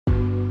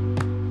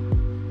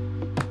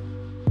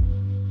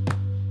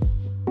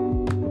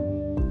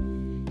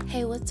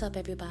What's up,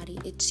 everybody?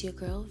 It's your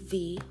girl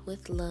V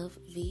with Love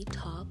V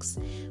Talks.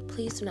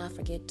 Please do not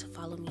forget to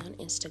follow me on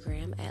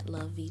Instagram at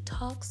Love V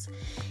Talks,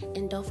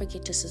 and don't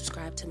forget to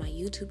subscribe to my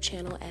YouTube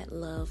channel at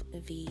Love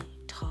V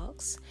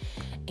Talks.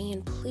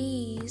 And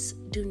please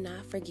do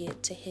not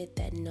forget to hit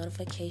that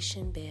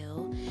notification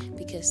bell,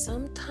 because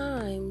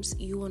sometimes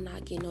you will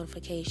not get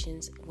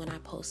notifications when I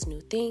post new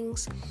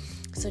things.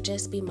 So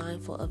just be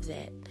mindful of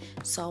that.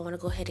 So I want to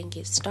go ahead and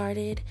get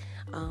started.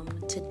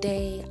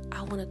 Today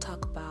I want to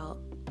talk about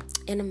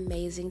an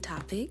amazing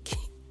topic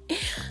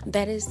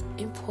that is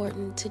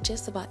important to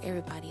just about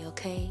everybody,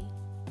 okay?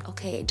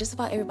 Just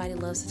about everybody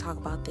loves to talk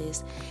about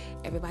this.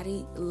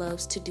 Everybody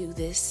loves to do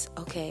this,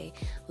 okay?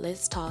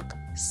 Let's talk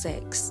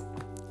sex,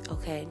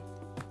 okay?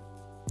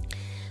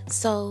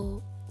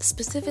 So,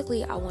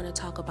 specifically, I want to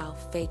talk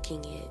about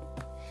faking it,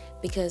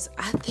 because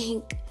I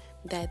think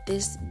that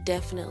this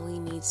definitely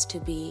needs to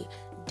be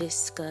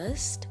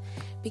discussed,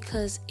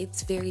 because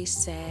it's very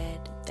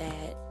sad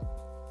that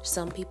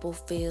some people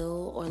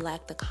feel or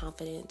lack the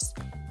confidence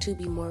to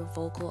be more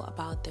vocal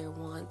about their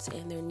wants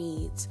and their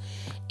needs,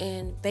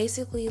 and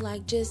basically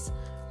just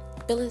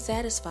feeling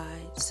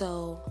satisfied.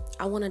 So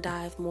I want to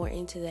dive more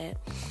into that.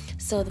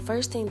 So the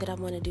first thing that I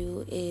want to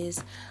do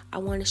is I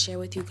want to share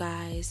with you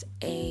guys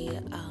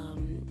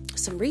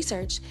some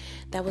research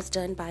that was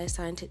done by a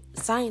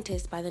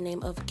scientist by the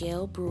name of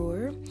Gail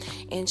Brewer,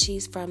 and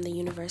she's from the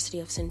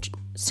University of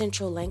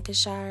Central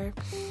Lancashire.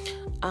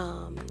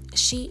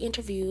 She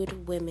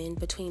interviewed women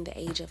between the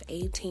age of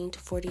 18 to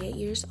 48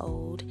 years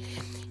old,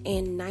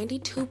 and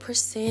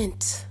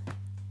 92%,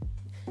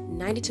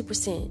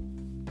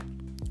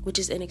 which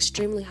is an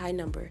extremely high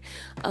number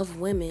of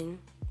women,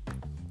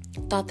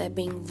 thought that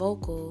being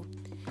vocal,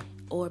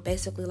 or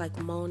basically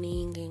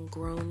moaning and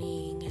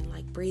groaning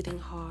and breathing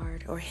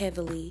hard or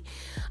heavily,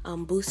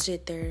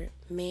 boosted their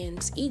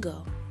man's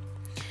ego.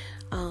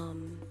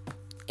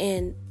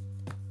 And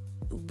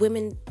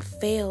women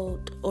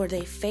failed, or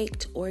they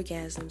faked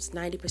orgasms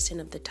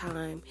 90% of the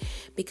time,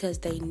 because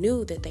they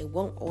knew that they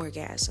won't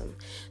orgasm.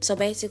 So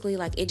basically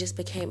it just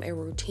became a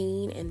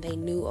routine, and they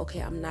knew, okay,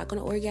 I'm not going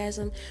to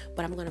orgasm,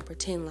 but I'm going to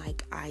pretend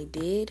like I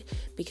did,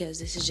 because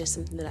this is just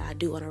something that I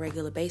do on a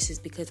regular basis,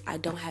 because I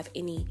don't have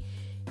any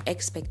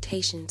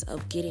expectations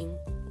of getting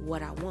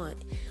what I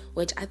want,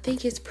 which I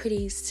think is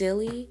pretty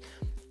silly.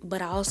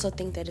 But I also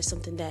think that it's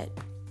something that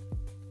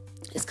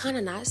is kind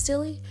of not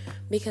silly,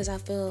 because I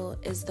feel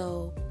as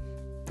though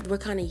we're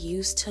kind of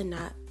used to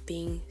not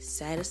being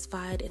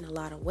satisfied in a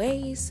lot of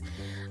ways.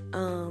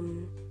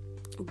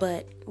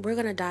 But we're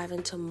going to dive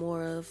into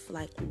more of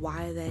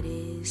why that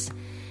is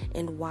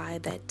and why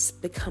that's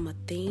become a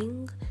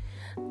thing.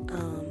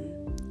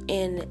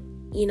 And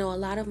a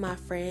lot of my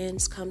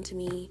friends come to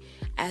me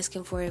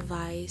asking for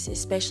advice,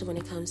 especially when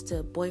it comes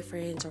to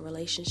boyfriends or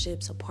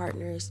relationships or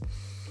partners.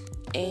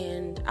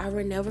 And I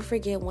will never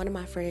forget, one of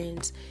my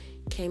friends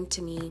came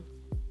to me,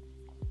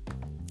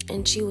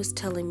 and she was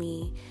telling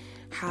me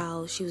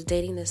how she was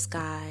dating this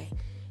guy,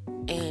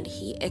 and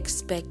he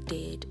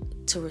expected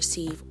to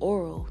receive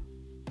oral,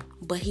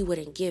 but he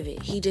wouldn't give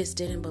it. He just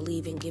didn't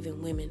believe in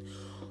giving women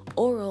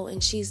oral.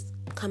 And she's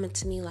coming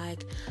to me I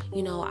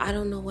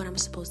don't know what I'm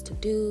supposed to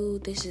do.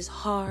 This is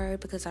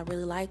hard because I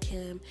really like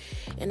him.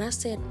 And I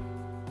said,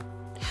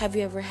 have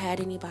you ever had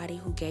anybody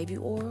who gave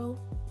you oral?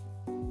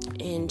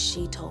 And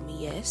she told me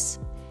yes.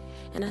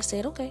 And I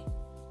said, okay,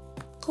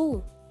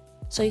 cool.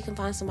 So you can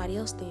find somebody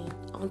else then,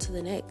 on to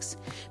the next.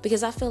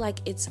 Because I feel like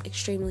it's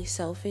extremely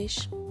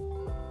selfish.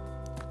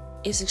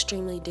 It's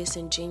extremely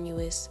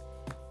disingenuous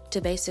to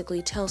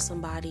basically tell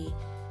somebody,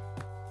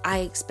 I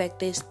expect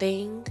this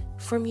thing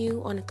from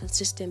you on a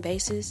consistent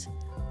basis,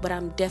 but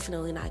I'm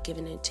definitely not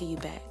giving it to you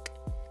back,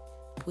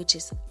 which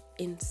is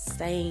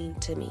insane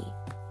to me.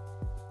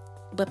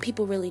 But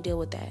people really deal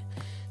with that.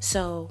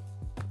 So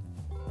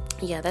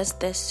yeah,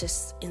 that's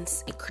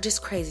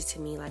just crazy to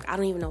me. I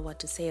don't even know what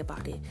to say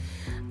about it.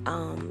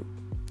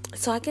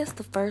 So I guess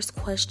the first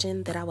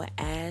question that I would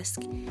ask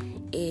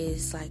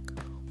is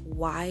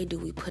why do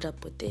we put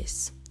up with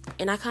this?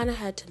 And I kind of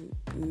had to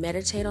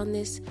meditate on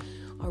this,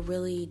 or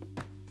really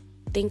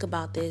think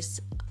about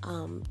this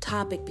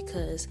topic,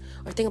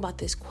 think about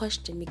this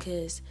question,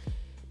 because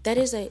that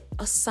is a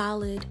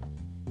solid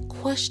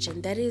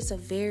question. That is a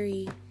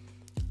very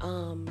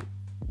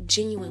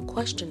genuine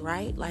question,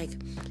 right?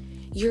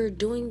 You're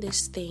doing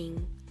this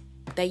thing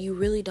that you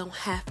really don't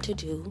have to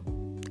do,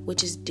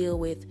 which is deal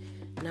with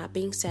not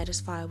being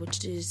satisfied,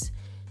 which is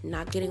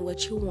not getting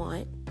what you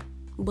want.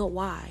 But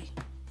why?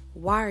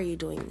 Why are you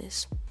doing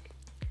this?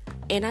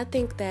 And I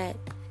think that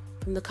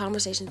from the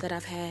conversations that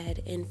I've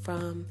had, and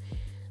from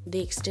the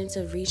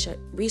extensive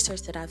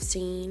research that I've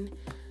seen,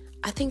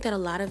 I think that a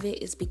lot of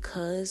it is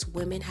because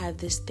women have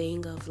this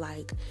thing of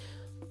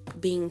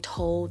being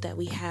told that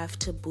we have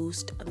to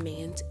boost a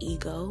man's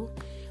ego,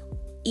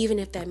 even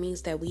if that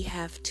means that we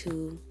have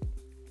to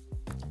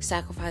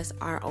sacrifice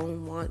our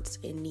own wants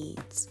and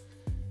needs.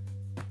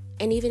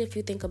 And even if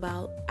you think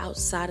about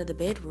outside of the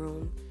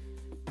bedroom,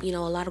 a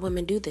lot of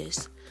women do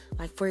this.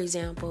 For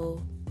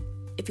example,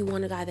 if you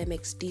want a guy that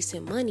makes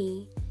decent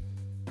money,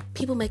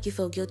 people make you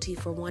feel guilty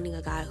for wanting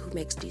a guy who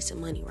makes decent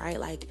money, right?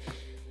 Like,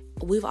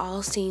 we've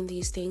all seen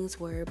these things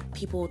where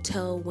people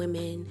tell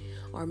women,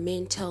 or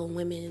men tell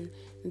women,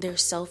 they're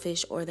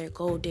selfish or they're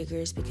gold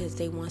diggers because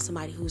they want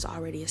somebody who's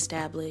already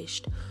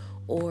established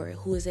or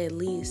who is at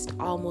least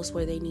almost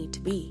where they need to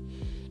be.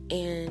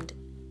 And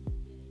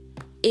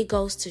it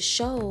goes to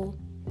show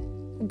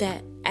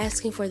that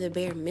asking for the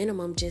bare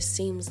minimum just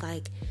seems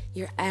like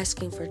you're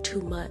asking for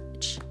too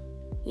much,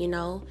 you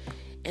know?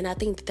 And I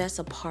think that's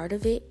a part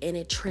of it, and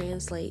it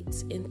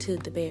translates into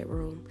the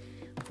bedroom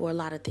for a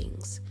lot of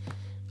things,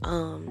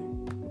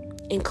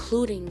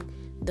 including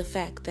the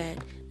fact that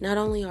not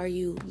only are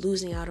you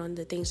losing out on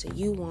the things that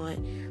you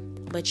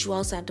want, but you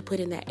also have to put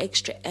in that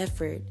extra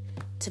effort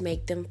to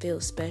make them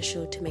feel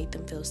special, to make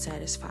them feel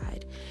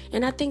satisfied.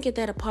 And I think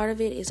that a part of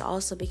it is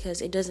also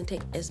because it doesn't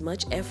take as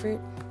much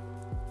effort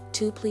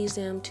to please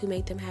them, to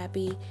make them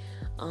happy.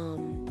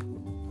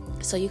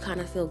 So you kind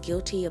of feel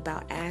guilty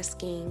about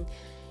asking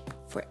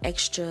for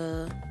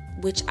extra,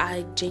 which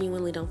I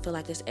genuinely don't feel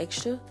like it's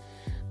extra.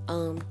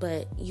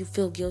 But you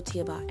feel guilty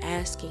about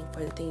asking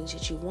for the things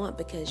that you want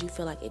because you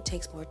feel like it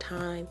takes more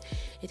time,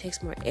 it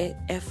takes more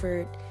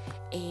effort,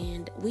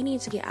 and we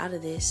need to get out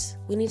of this.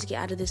 We need to get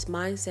out of this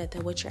mindset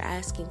that what you're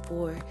asking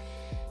for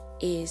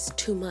is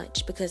too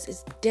much, because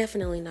it's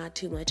definitely not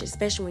too much,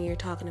 especially when you're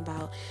talking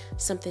about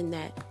something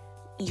that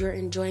you're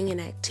enjoying, an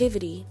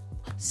activity,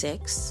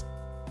 sex,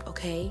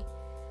 okay,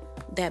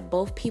 that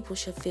both people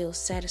should feel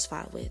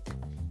satisfied with.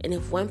 And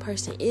if one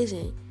person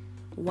isn't,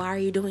 why are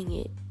you doing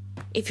it?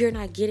 If you're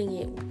not getting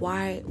it,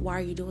 why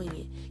are you doing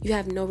it? You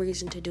have no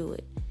reason to do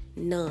it.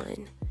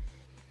 None.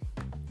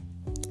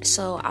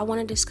 So I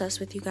want to discuss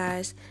with you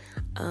guys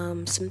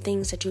some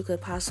things that you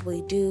could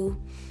possibly do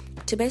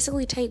to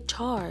basically take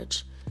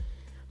charge.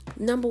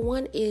 Number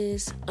one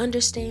is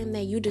understand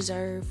that you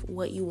deserve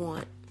what you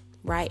want,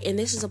 right? And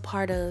this is a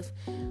part of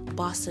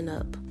bossing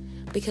up,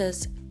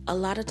 because a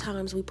lot of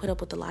times we put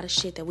up with a lot of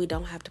shit that we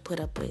don't have to put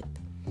up with.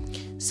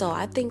 So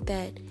I think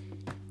that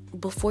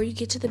before you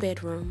get to the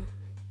bedroom,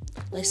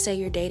 let's say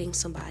you're dating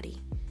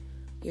somebody,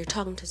 you're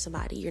talking to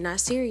somebody, you're not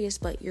serious,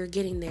 but you're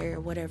getting there,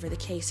 or whatever the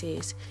case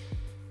is.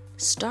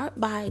 Start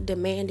by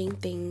demanding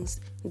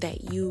things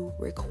that you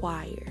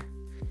require.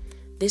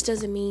 This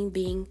doesn't mean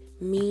being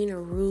mean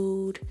or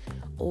rude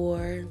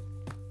or,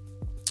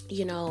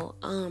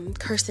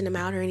 cursing them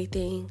out or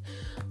anything.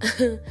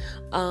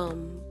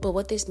 But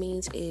what this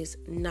means is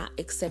not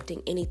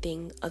accepting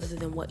anything other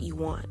than what you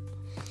want.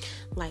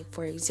 Like,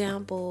 for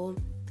example,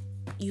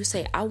 you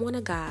say, I want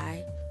a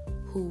guy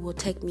who will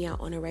take me out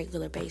on a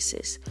regular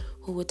basis,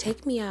 who will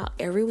take me out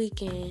every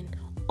weekend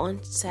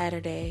on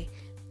Saturday,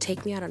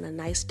 take me out on a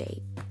nice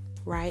date,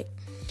 right?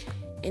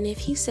 And if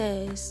he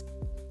says,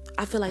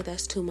 I feel like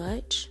that's too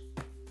much,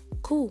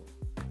 cool,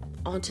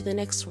 on to the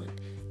next one.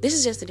 This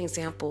is just an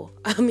example.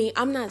 I mean,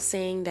 I'm not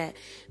saying that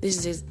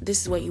this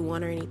is what you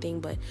want or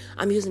anything, but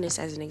I'm using this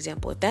as an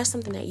example. If that's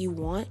something that you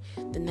want,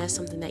 then that's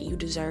something that you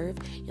deserve,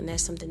 and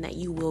that's something that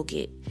you will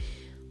get.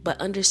 But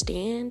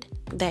understand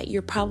that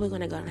you're probably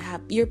gonna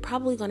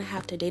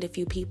have to date a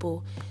few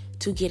people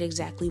to get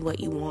exactly what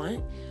you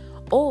want,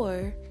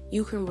 or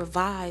you can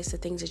revise the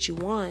things that you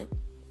want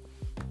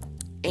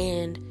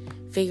and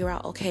figure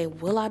out, okay,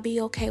 will I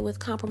be okay with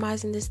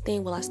compromising this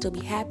thing? Will I still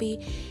be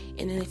happy?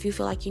 And then if you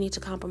feel like you need to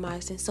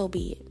compromise, then so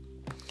be it.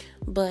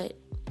 But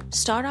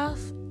start off,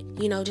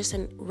 just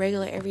in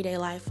regular everyday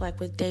life, like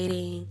with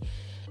dating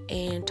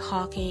and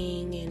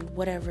talking and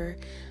whatever.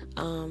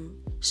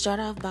 Start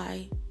off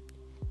by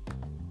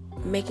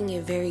making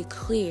it very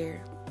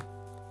clear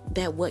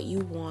that what you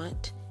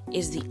want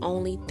is the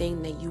only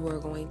thing that you are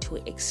going to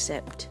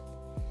accept.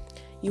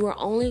 You are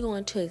only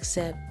going to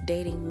accept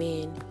dating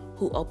men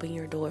who open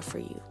your door for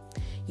you.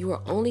 You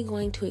are only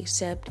going to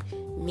accept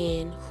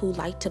men who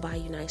like to buy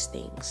you nice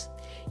things.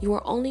 You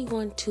are only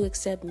going to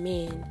accept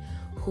men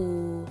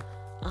who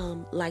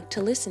like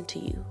to listen to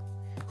you,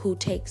 who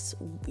takes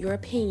your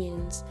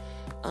opinions,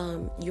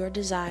 your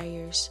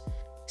desires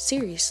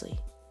seriously,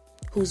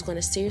 who's going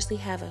to seriously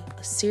have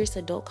a serious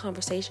adult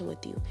conversation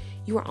with you.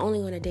 You are only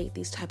going to date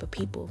these type of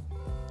people.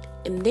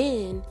 And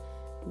then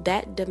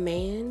that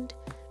demand,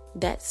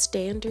 that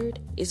standard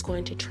is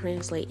going to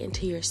translate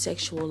into your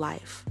sexual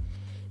life.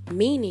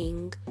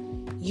 Meaning,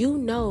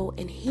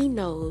 and he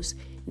knows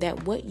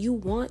that what you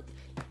want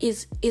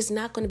is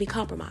not going to be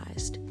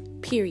compromised,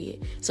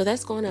 period. So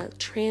that's going to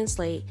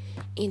translate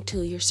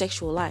into your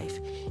sexual life.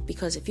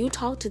 Because if you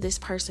talk to this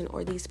person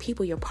or these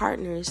people, your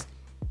partners,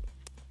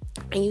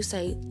 and you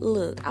say,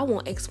 look, I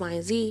want X, Y,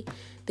 and Z.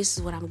 This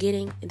is what I'm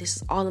getting, and this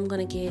is all I'm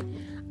going to get.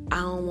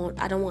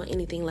 I don't want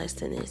anything less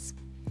than this.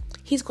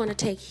 He's going to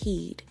take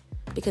heed.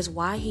 Because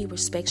why? He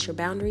respects your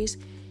boundaries.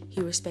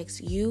 He respects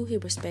you. He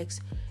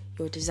respects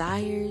your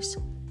desires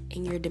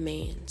and your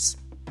demands.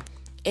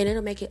 And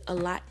it'll make it a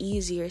lot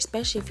easier,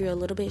 especially if you're a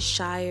little bit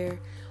shyer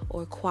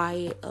or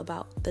quiet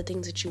about the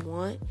things that you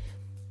want.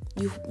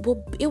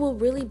 It will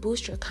really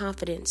boost your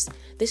confidence.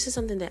 This is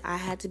something that I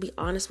had to be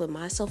honest with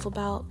myself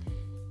about.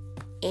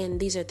 And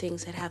these are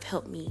things that have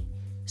helped me.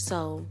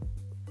 So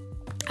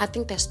I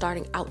think that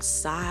starting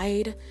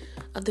outside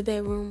of the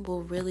bedroom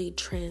will really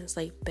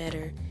translate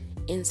better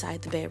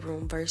inside the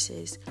bedroom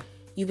versus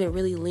you've been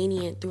really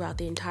lenient throughout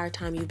the entire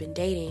time you've been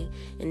dating,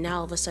 and now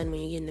all of a sudden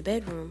when you get in the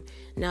bedroom,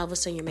 now all of a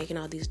sudden you're making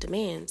all these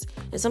demands.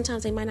 And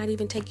sometimes they might not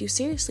even take you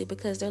seriously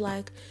because they're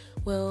like,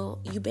 well,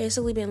 you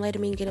basically been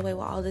letting me get away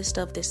with all this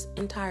stuff this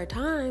entire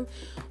time.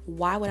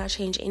 Why would I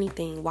change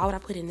anything? Why would I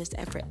put in this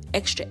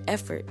extra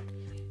effort?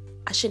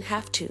 I shouldn't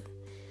have to.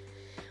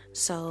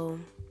 So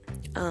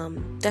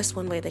that's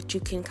one way that you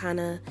can kind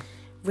of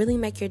really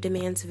make your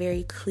demands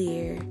very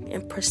clear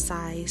and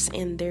precise,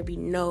 and there be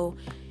no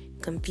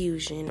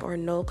confusion or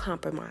no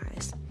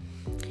compromise.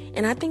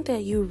 And I think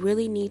that you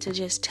really need to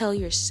just tell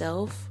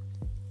yourself,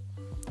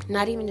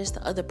 not even just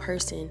the other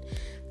person,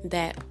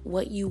 that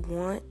what you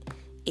want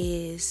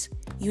is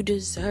you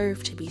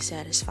deserve to be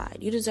satisfied.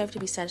 You deserve to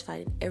be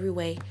satisfied in every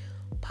way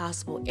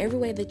possible, every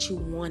way that you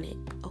want it,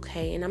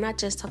 okay? And I'm not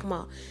just talking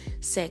about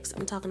sex,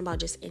 I'm talking about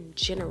just in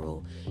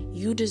general.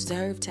 You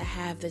deserve to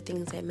have the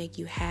things that make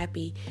you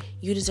happy.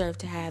 You deserve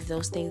to have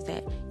those things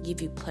that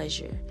give you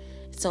pleasure.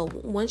 So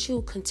once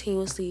you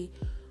continuously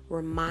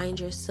remind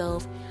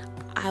yourself,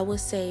 I would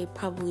say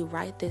probably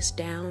write this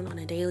down on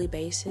a daily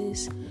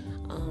basis,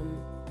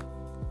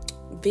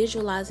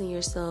 visualizing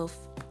yourself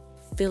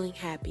feeling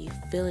happy,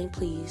 feeling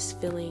pleased,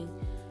 feeling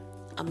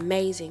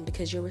amazing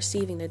because you're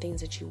receiving the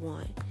things that you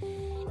want.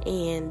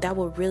 And that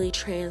will really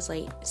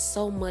translate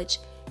so much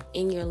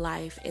in your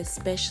life,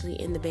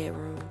 especially in the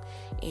bedroom.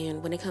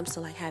 And when it comes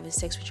to like having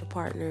sex with your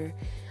partner,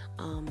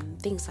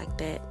 things like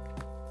that.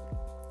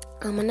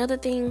 Another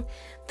thing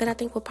that I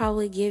think will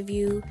probably give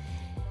you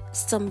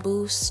some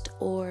boost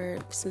or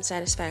some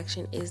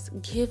satisfaction is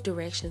give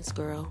directions,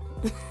 girl.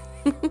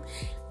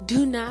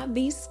 Do not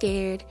be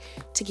scared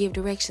to give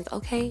directions,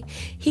 okay?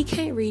 He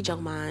can't read your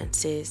mind,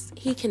 sis.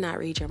 He cannot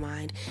read your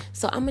mind.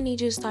 So I'm gonna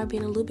need you to start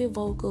being a little bit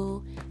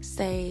vocal.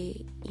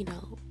 Say,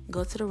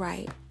 go to the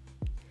right,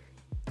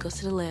 go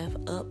to the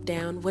left, up,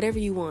 down, whatever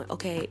you want,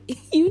 okay?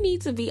 You need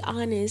to be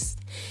honest.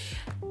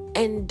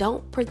 And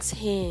don't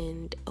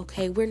pretend,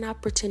 okay? We're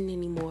not pretending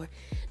anymore.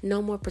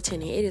 No more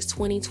pretending. It is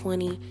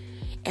 2020.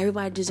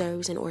 Everybody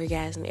deserves an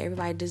orgasm.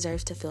 Everybody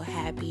deserves to feel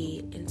happy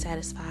and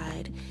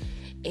satisfied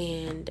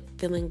and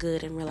feeling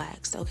good and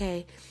relaxed,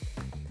 okay?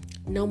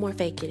 No more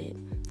faking it.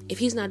 If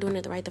he's not doing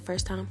it right the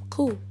first time,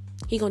 cool.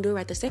 He gonna do it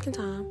right the second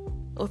time.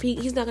 Or if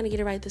he's not gonna get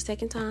it right the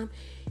second time,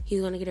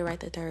 he's gonna get it right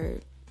the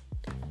third.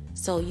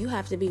 So you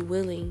have to be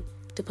willing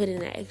to put in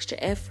that extra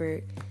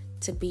effort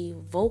to be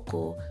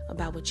vocal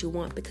about what you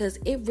want, because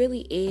it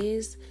really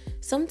is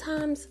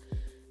sometimes,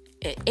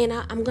 and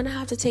I'm gonna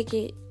have to take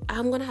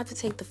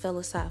the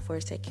fella side for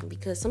a second,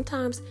 because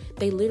sometimes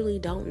they literally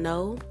don't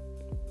know.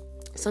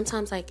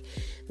 Sometimes like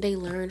they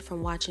learn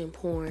from watching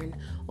porn,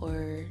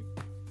 or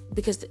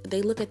because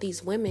they look at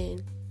these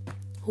women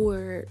who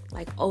are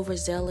like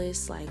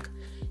overzealous, like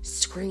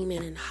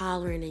screaming and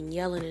hollering and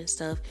yelling and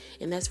stuff,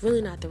 and that's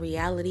really not the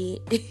reality.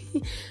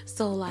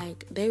 So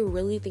like they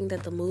really think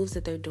that the moves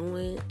that they're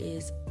doing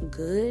is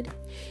good,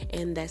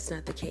 and that's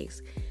not the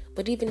case.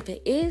 But even if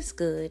it is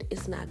good,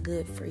 it's not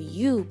good for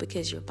you,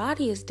 because your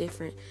body is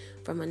different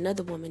from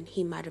another woman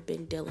he might have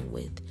been dealing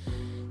with.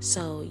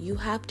 So you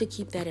have to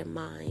keep that in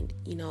mind.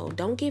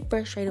 Don't get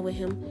frustrated with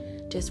him.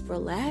 Just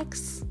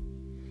relax.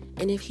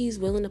 And if he's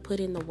willing to put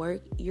in the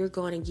work, you're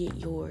going to get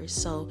yours.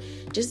 So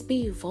just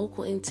be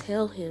vocal and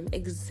tell him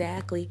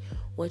exactly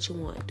what you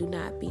want. Do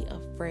not be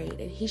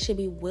afraid. And he should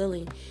be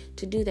willing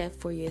to do that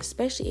for you,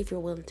 especially if you're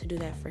willing to do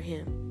that for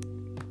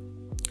him.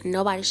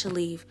 Nobody should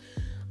leave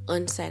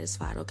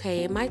unsatisfied,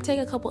 okay? It might take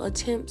a couple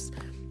attempts,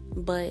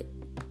 but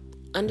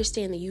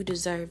understand that you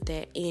deserve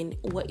that, and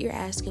what you're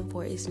asking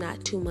for is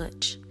not too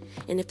much.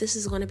 And if this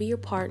is going to be your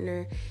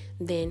partner,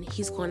 then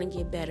he's going to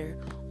get better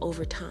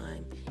over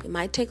time. It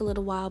might take a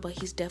little while, but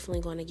he's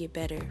definitely going to get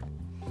better.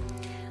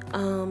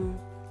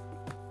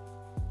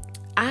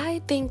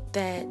 I think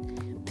that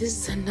this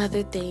is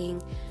another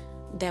thing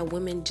that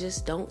women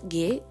just don't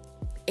get.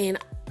 And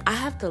I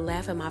have to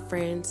laugh at my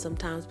friends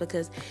sometimes,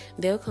 because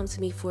they'll come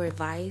to me for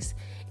advice,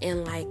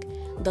 and like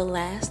the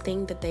last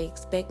thing that they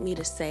expect me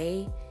to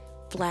say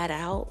flat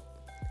out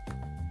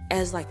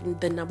as like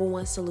the number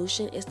one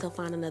solution is to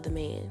find another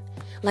man.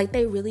 Like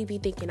they really be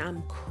thinking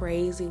I'm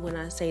crazy when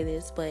I say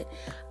this, but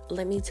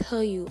let me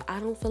tell you, I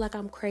don't feel like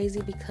I'm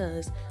crazy,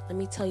 because let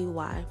me tell you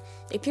why.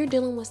 If you're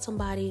dealing with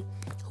somebody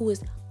who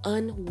is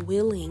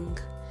unwilling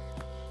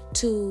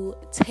to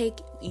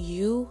take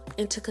you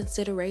into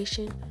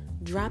consideration,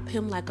 drop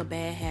him like a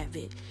bad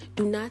habit.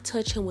 Do not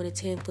touch him with a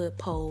 10-foot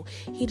pole.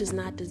 He does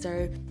not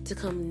deserve to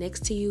come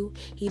next to you.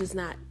 He does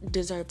not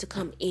deserve to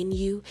come in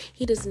you.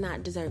 He does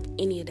not deserve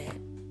any of that.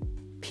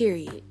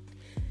 Period.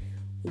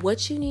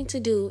 What you need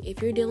to do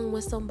if you're dealing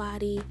with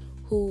somebody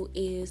who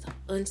is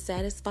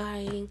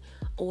unsatisfying,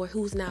 or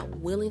who's not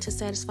willing to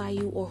satisfy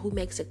you, or who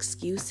makes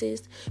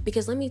excuses,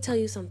 because let me tell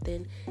you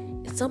something.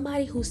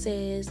 Somebody who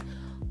says,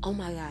 oh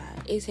my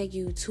God, it take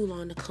you too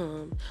long to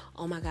come.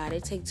 Oh my God,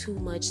 it take too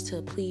much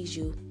to please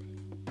you.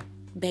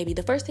 Baby,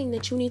 the first thing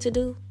that you need to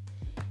do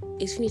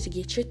is you need to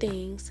get your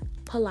things,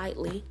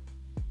 politely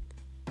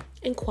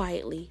and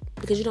quietly,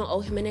 because you don't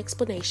owe him an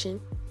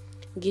explanation.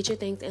 Get your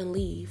things and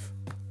leave.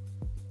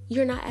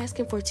 You're not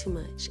asking for too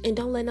much. And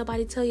don't let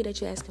nobody tell you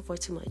that you're asking for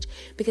too much.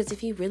 Because if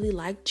he really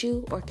liked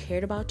you or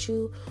cared about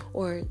you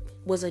or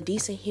was a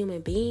decent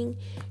human being,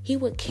 he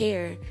would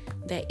care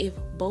that if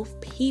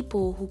both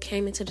people who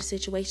came into the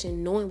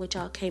situation knowing what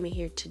y'all came in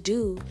here to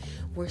do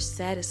were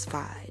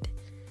satisfied.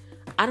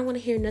 I don't want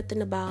to hear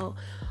nothing about,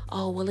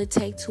 oh, well, it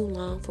takes too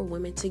long for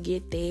women to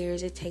get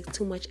theirs. It takes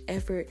too much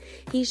effort.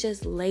 He's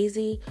just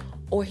lazy,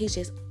 or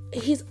he's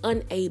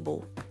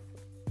unable.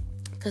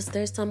 Because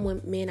there's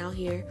some men out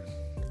here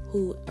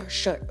who are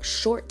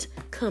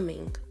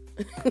shortcoming.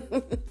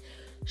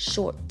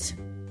 Short.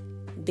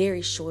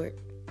 Very short.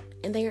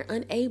 And they are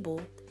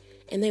unable.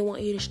 And they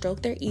want you to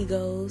stroke their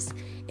egos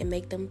and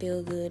make them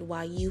feel good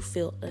while you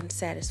feel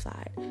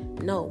unsatisfied.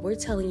 No, we're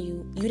telling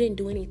you, you didn't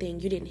do anything.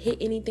 You didn't hit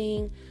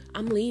anything.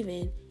 I'm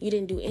leaving. You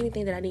didn't do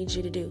anything that I need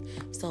you to do.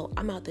 So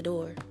I'm out the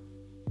door.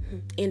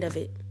 End of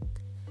it.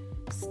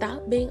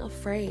 Stop being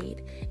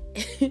afraid.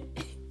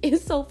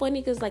 It's so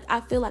funny because, like,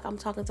 I feel like I'm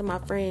talking to my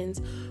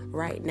friends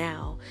right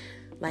now.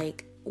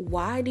 Like,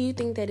 why do you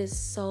think that is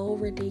so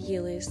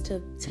ridiculous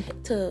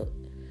to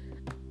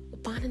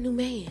find a new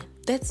man?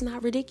 That's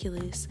not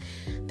ridiculous.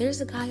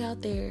 There's a guy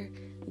out there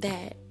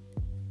that,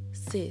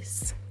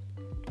 sis,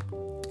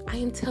 I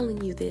am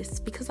telling you this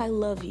because I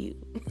love you.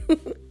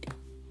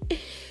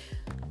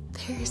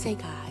 There's a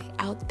guy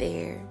out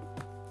there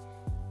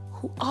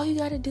who all you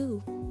gotta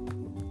do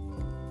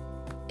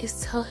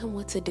is tell him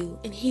what to do,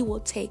 and he will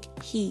take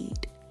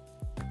heed.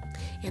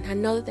 And I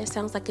know that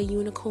sounds like a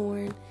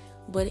unicorn,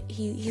 but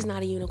he's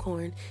not a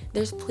unicorn.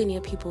 There's plenty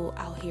of people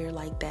out here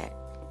like that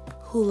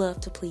who love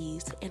to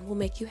please and will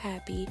make you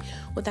happy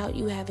without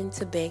you having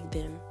to beg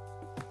them.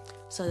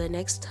 So the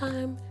next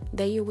time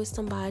that you're with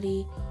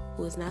somebody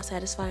who is not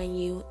satisfying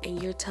you and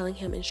you're telling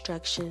him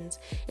instructions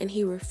and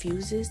he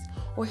refuses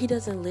or he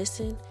doesn't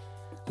listen,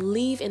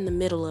 leave in the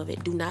middle of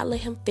it. Do not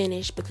let him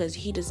finish, because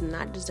he does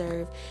not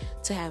deserve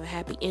to have a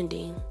happy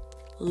ending.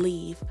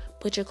 Leave.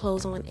 Put your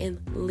clothes on and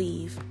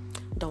leave.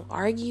 Don't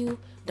argue.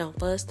 Don't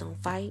fuss.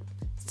 Don't fight.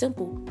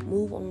 Simple.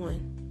 Move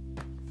on.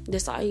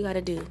 That's all you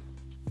gotta do.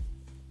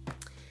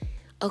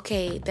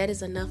 Okay, that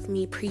is enough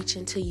me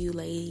preaching to you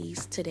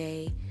ladies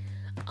today.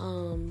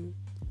 And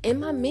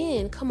my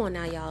men, come on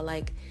now, y'all.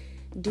 Like,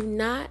 do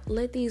not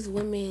let these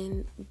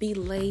women be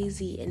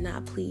lazy and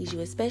not please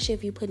you, especially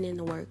if you're putting in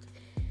the work.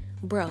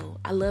 Bro,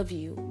 I love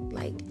you.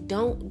 Like,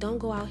 don't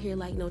go out here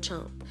like no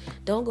chump.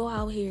 Don't go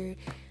out here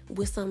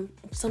with some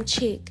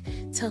chick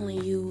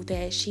telling you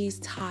that she's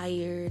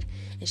tired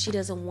and she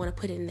doesn't want to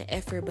put in the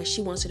effort, but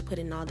she wants you to put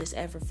in all this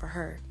effort for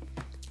her.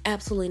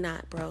 Absolutely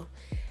not, bro.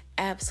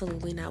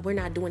 Absolutely not. We're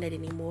not doing it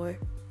anymore.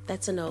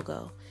 That's a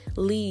no-go.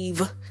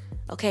 Leave.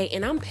 Okay?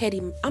 And I'm petty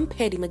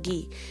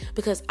McGee,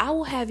 because I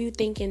will have you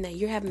thinking that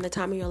you're having the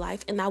time of your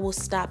life, and I will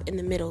stop in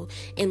the middle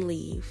and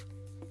leave.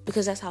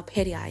 Because that's how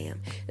petty I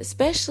am.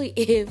 Especially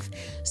if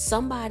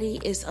somebody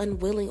is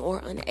unwilling or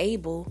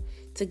unable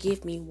to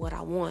give me what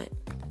I want.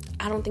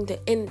 I don't think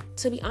that, and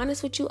to be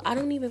honest with you, I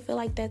don't even feel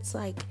like that's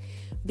like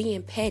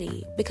being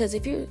petty. Because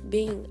if you're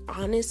being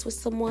honest with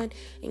someone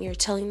and you're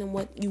telling them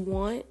what you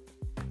want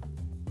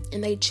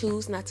and they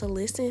choose not to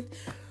listen,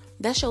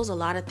 that shows a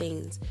lot of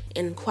things.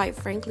 And quite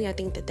frankly, I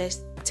think that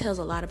tells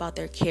a lot about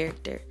their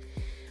character.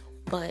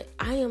 But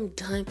I am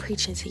done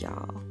preaching to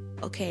y'all.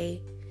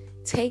 Okay?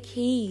 Take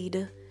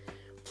heed.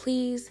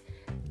 Please,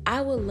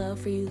 I would love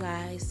for you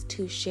guys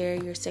to share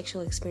your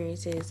sexual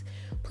experiences.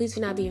 Please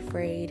do not be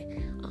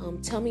afraid.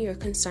 Tell me your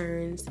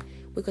concerns.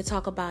 We could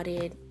talk about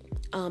it.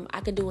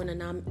 I could do an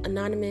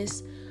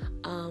anonymous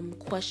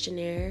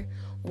questionnaire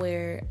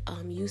where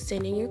you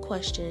send in your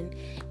question,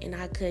 and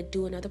I could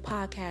do another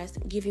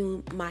podcast, give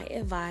you my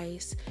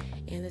advice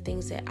and the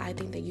things that I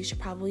think that you should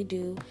probably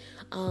do.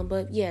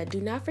 But yeah,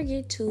 do not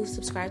forget to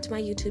subscribe to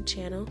my YouTube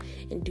channel,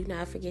 and do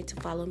not forget to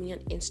follow me on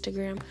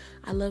Instagram.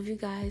 I love you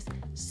guys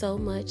so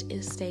much,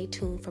 and stay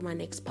tuned for my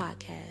next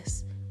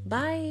podcast.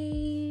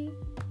 Bye.